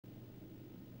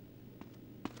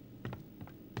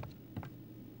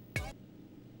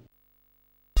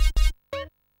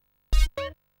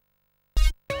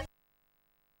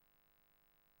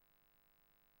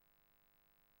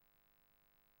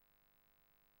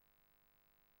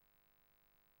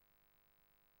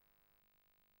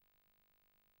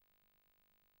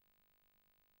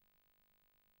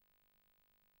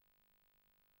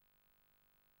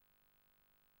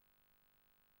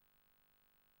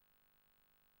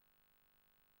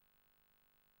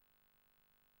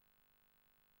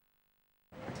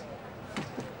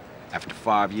After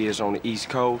 5 years on the East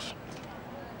Coast,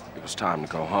 it was time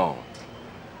to go home.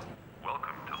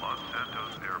 Welcome to Los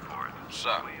Santos Airport. What's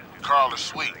up? Carl is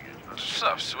sweet. What's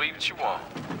up, sweet? What you want?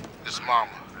 His mama.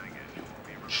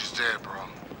 She's dead, bro.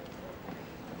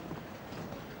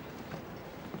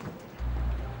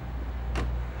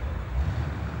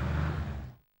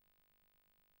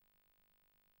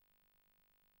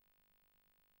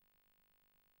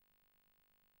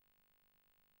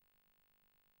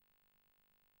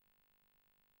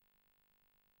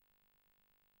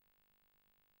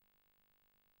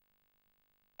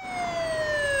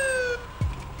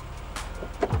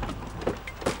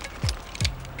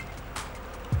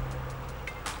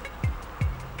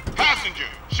 Passenger,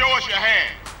 show us your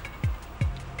hands.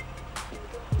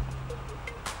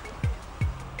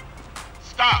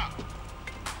 Stop.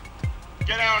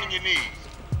 Get down on your knees.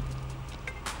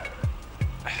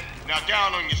 Now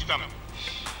down on your stomach.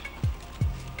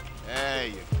 There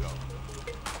you go.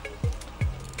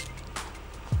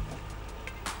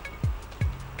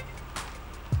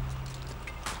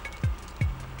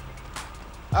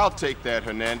 I'll take that,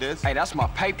 Hernandez. Hey, that's my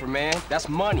paper, man. That's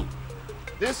money.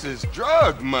 This is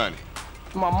drug money.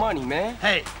 It's my money, man.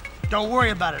 Hey, don't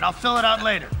worry about it. I'll fill it out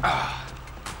later.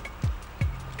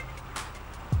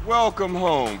 Welcome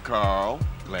home, Carl.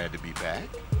 Glad to be back.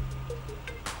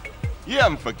 You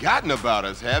haven't forgotten about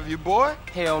us, have you, boy?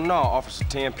 Hell no, Officer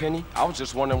Tenpenny. I was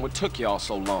just wondering what took y'all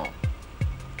so long.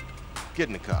 Get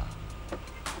in the car.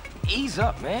 Ease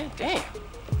up, man. Damn.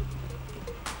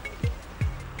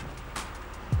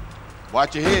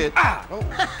 Watch your head. Ah! Oh,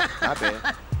 my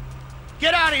bad.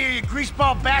 Get out of here, you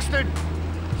greaseball bastard!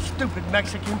 Stupid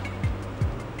Mexican.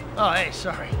 Oh, hey,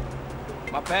 sorry.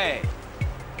 My bag.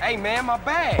 Hey, man, my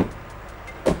bag.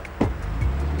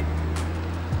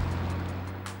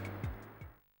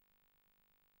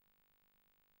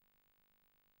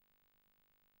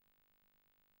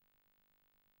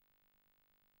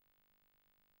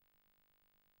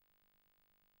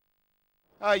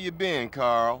 How you been,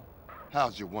 Carl?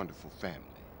 How's your wonderful family?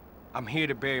 I'm here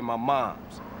to bury my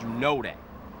moms. You know that.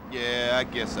 Yeah, I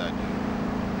guess I do.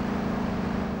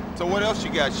 So what else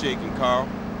you got shaking, Carl?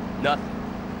 Nothing.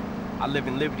 I live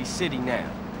in Liberty City now.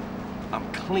 I'm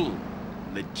clean.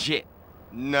 Legit.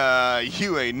 Nah,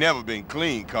 you ain't never been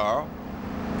clean, Carl.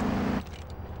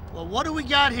 Well, what do we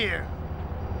got here?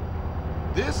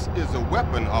 This is a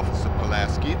weapon, Officer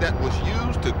Pulaski, that was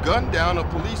used to gun down a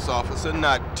police officer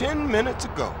not 10 minutes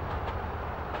ago.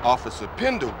 Officer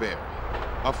Pendlebury.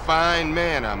 A fine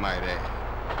man, I might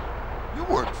add. You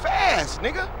work fast,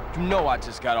 nigga. You know I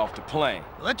just got off the plane.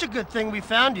 Well, it's a good thing we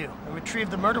found you and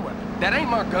retrieved the murder weapon. That ain't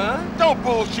my gun. Don't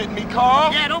bullshit me,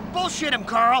 Carl. Yeah, don't bullshit him,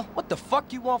 Carl. What the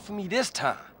fuck you want from me this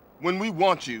time? When we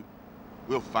want you,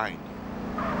 we'll find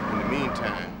you. In the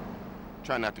meantime,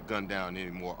 try not to gun down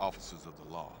any more officers of the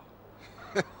law.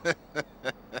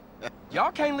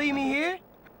 Y'all can't leave me here.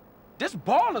 This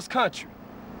baller's country.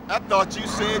 I thought you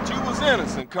said you was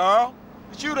innocent, Carl.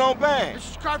 But you don't bang.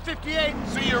 This is car 58.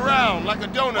 See you around like a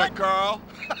donut, What? Carl.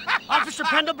 Officer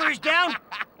Pendlebury's down.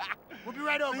 We'll be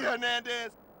right over. See,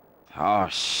 Hernandez. Oh,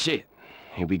 shit.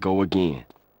 Here we go again.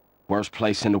 Worst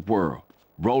place in the world.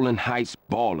 Rolling Heights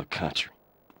baller country.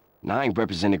 Now, I ain't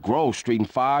represented Grove Street in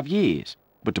 5 years,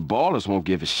 but the ballers won't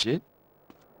give a shit.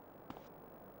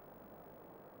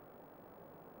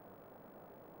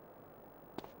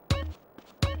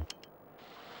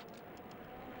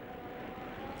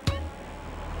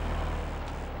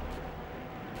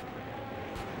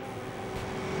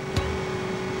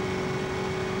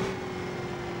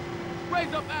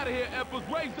 Raise up out of here, Empress,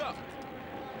 raise up!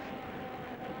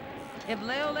 If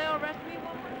Leo arrest me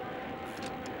one more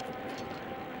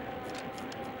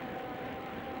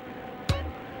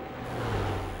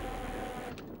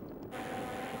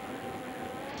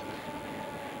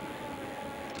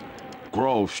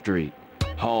Grove Street.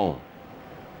 Home.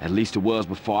 At least it was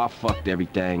before I fucked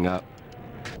everything up.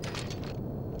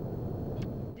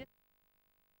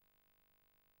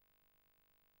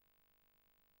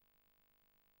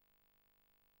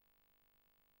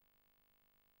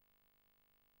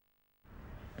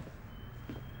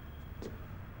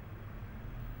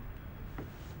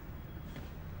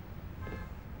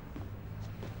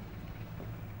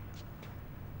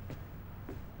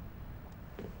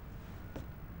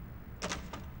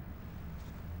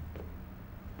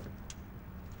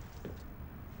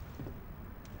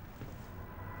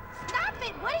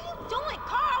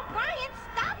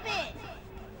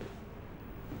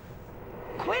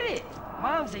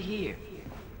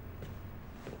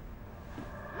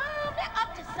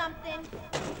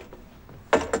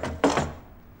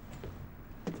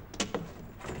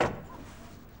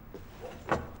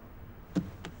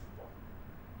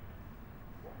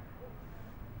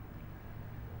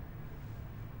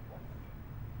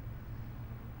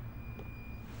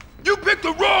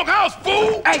 the wrong house,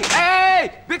 fool!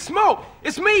 Hey, Big Smoke!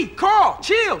 It's me, Carl!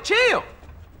 Chill!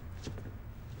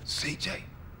 CJ?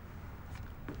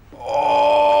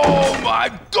 Oh, my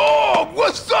dog!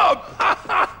 What's up?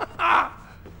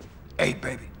 Hey,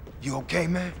 baby, you okay,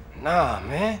 man? Nah,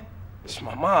 man. It's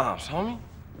my mom's, homie.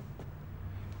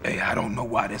 Hey, I don't know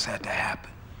why this had to happen,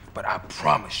 but I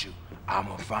promise you, I'm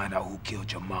gonna find out who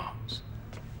killed your moms.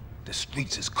 The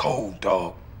streets is cold,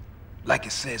 dog. Like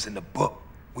it says in the book,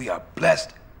 we are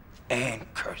blessed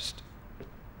and cursed.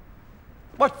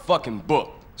 What fucking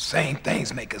book? Same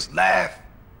things make us laugh,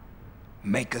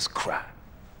 make us cry.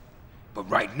 But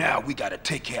right now, we gotta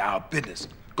take care of our business.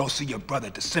 Go see your brother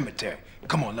at the cemetery.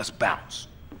 Come on, let's bounce.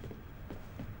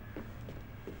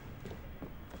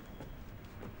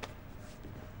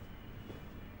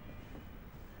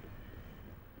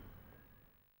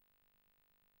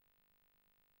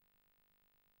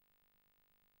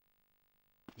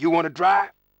 You wanna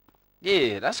drive?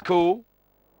 Yeah, that's cool.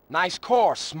 Nice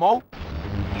car, Smoke.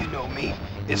 You know me.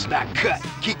 It's not cut.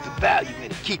 Keep the value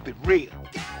in it. Keep it real.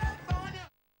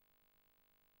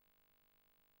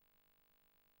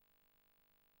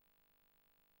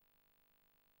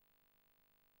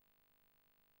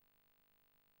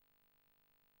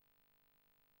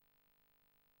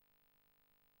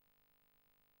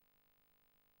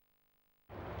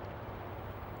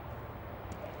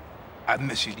 I've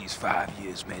missed you these 5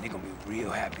 years, man. They're gonna be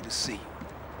real happy to see you.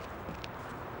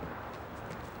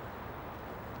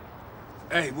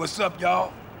 Hey, what's up,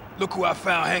 y'all? Look who I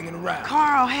found hanging around.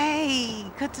 Carl,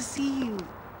 hey, good to see you.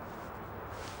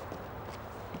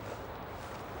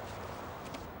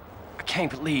 I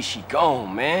can't believe she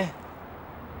gone, man.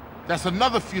 That's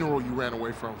another funeral you ran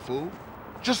away from, fool.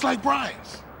 Just like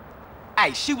Brian's.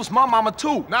 Hey, she was my mama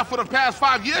too. Not for the past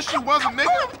 5 years she wasn't,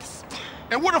 nigga.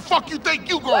 And where the fuck you think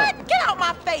you going? What? Get out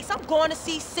my face. I'm going to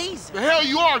see Caesar. The hell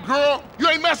you are, girl. You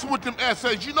ain't messing with them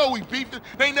essays. You know we beefed it.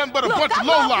 They ain't nothing but a bunch of I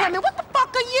love lowlife. women. What the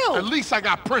fuck are you? At least I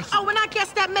got principles. Oh, and I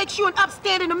guess that makes you an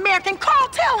upstanding American. Carl,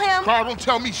 tell him. Carl, don't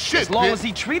tell me shit, As long bitch. as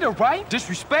he treat her right,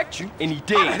 disrespect you, and he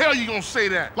How the did. hell you gonna say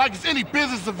that? Like it's any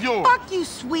business of yours. Fuck you,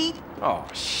 sweet. Oh,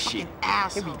 shit. Here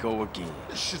Asshole. we go again.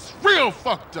 This shit's real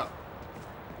fucked up.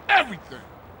 Everything.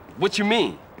 What you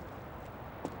mean?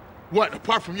 What,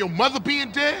 apart from your mother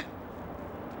being dead?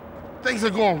 Things are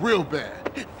going real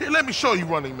bad. Here, let me show you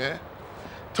running, man.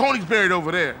 Tony's buried over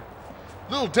there.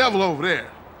 Little devil over there.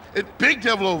 And big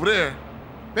devil over there.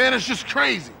 Man, it's just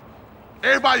crazy.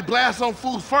 Everybody blasts on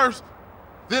fools first,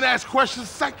 then ask questions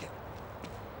second.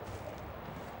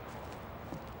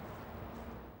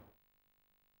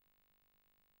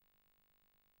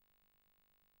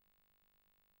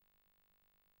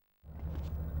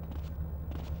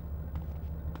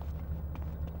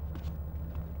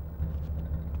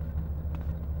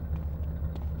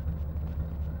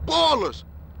 Ballers!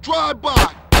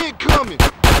 Drive-by! Incoming!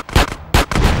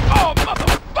 Oh,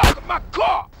 motherfucker, my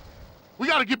car! We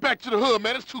gotta get back to the hood,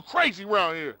 man. It's too crazy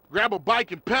around here. Grab a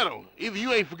bike and pedal. Either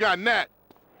you ain't forgotten that.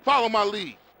 Follow my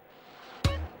lead.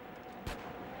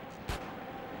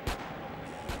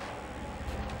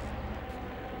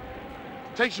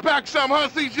 Takes you back some, huh,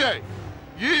 CJ?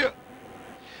 Yeah.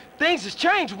 Things has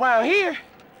changed around here.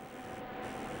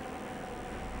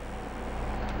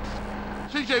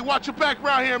 CJ, watch your back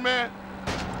around here, man.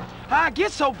 How'd I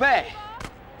get so bad?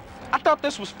 I thought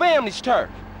this was family's turf.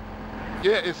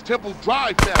 Yeah, it's Temple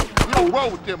Drive family. We don't roll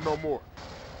with them no more.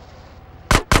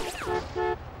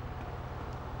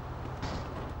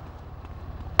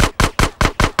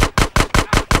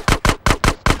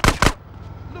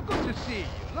 Look good to see you.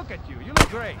 Look at you. You look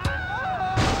great.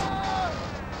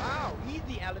 Wow,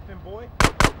 easy, elephant boy.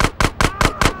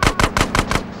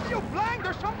 Are you blind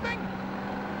or something?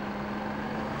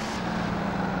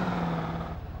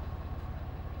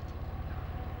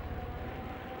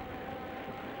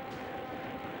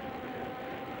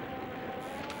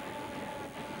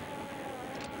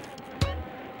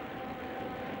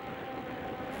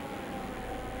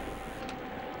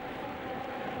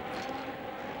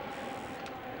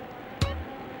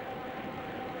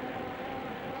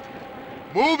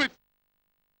 Move it!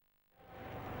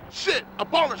 Shit, a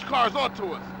baller's car's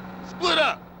onto us. Split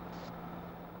up.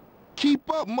 Keep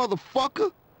up,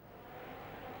 motherfucker.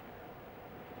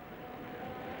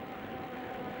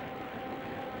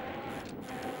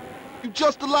 You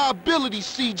just a liability,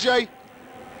 CJ.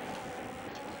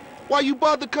 Why you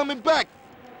bother coming back?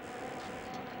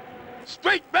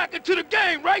 Straight back into the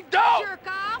game, right, dog? Jerk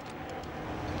off.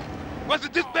 Was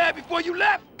it this bad before you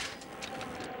left?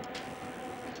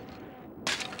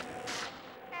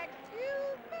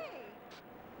 Excuse me.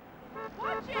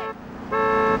 Watch it.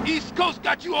 East Coast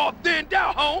got you all thinned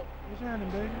out, home. What's happening,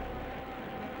 baby?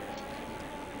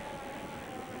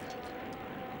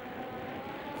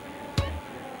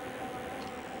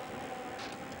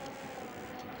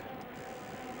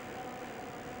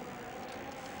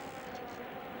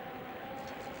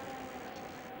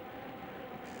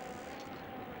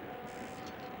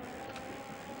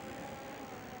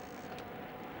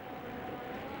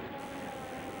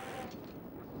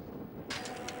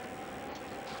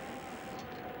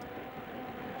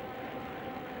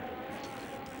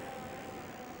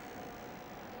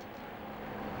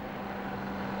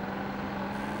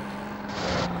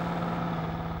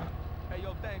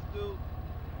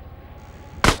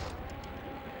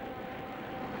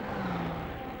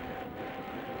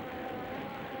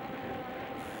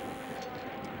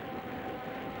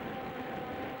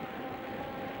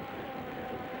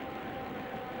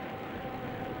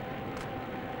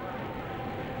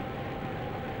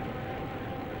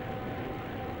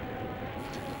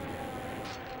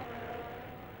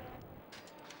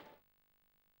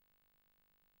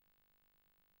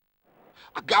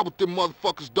 I got with them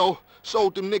motherfuckers, though.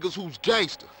 Showed them niggas who's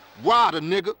gangster. Ride a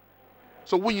nigga.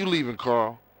 So when you leaving,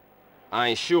 Carl? I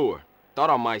ain't sure. Thought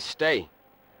I might stay.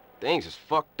 Things is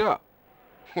fucked up.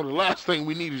 Well, the last thing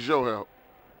we need is your help.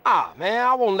 Ah, man,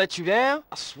 I won't let you down.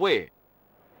 I swear.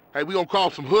 Hey, we gonna call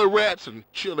some hood rats and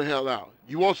chill the hell out.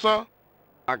 You want some?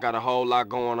 I got a whole lot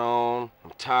going on.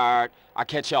 I'm tired. I'll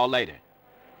catch y'all later.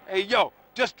 Hey, yo,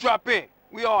 just drop in.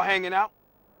 We all hanging out.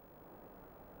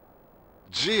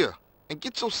 Gia, and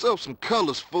get yourself some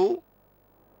colors, fool.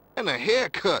 And a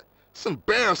haircut. It's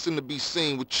embarrassing to be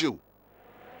seen with you.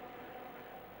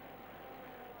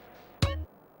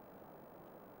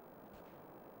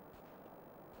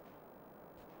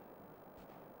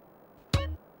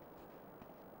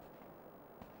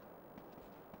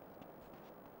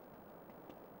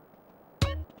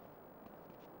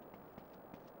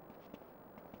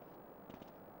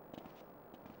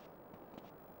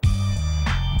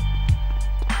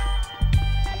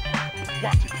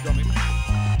 Watch it, dummy.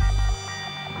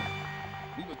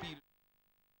 We would be...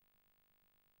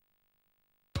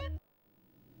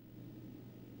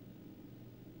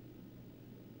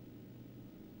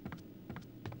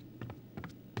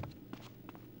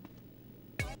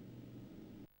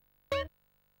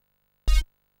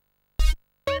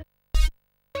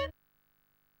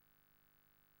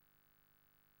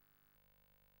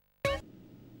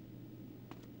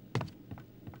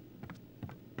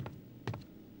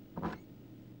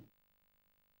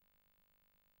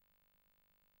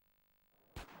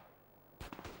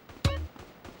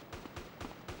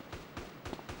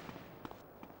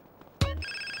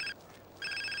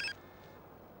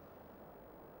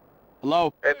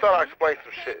 Hello? Hey, thought I'd explain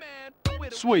some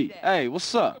shit. Sweet. Hey,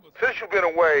 what's up? Since you've been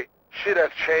away, shit has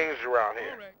changed around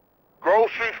here. Grove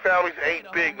Street families ain't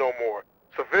big no more.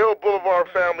 Seville Boulevard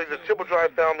families and Triple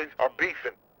Drive families are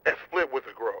beefing and split with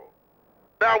the Grove.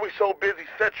 Now we so busy,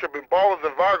 set tripping, ballers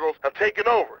and Vargos have taken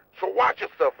over. So watch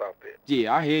yourself out there.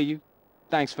 Yeah, I hear you.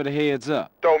 Thanks for the heads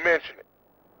up. Don't mention it.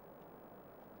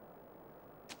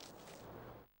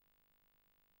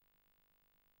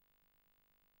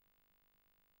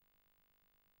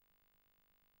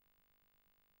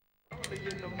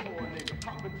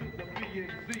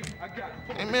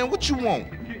 Hey, man, what you want?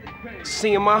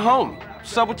 Seeing my homie.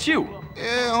 What's up with you?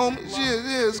 Yeah, homie.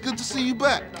 Yeah, it's good to see you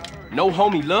back. No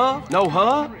homie love? No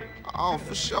hug? Oh,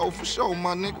 for sure,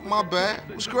 my nigga. My bad.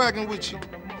 What's cracking with you?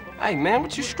 Hey, man,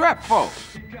 what you strapped for?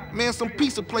 Man, some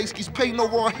pizza place keeps paying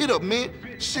over our hit up, man.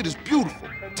 Shit is beautiful.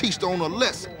 Teach the owner a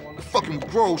lesson. The fucking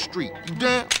Grove Street. You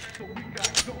down?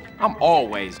 I'm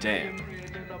always down.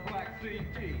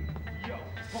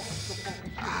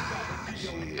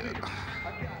 Yeah.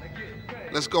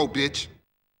 Let's go, bitch.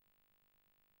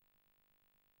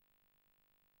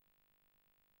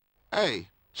 Hey,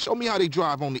 show me how they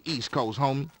drive on the East Coast,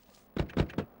 homie.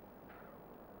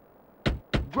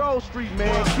 Grove Street,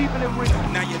 man, keeping it with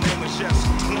you. Now your name is just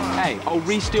Hey,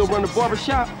 Reese still run the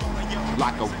barbershop?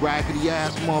 Like a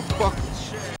raggedy-ass motherfucker.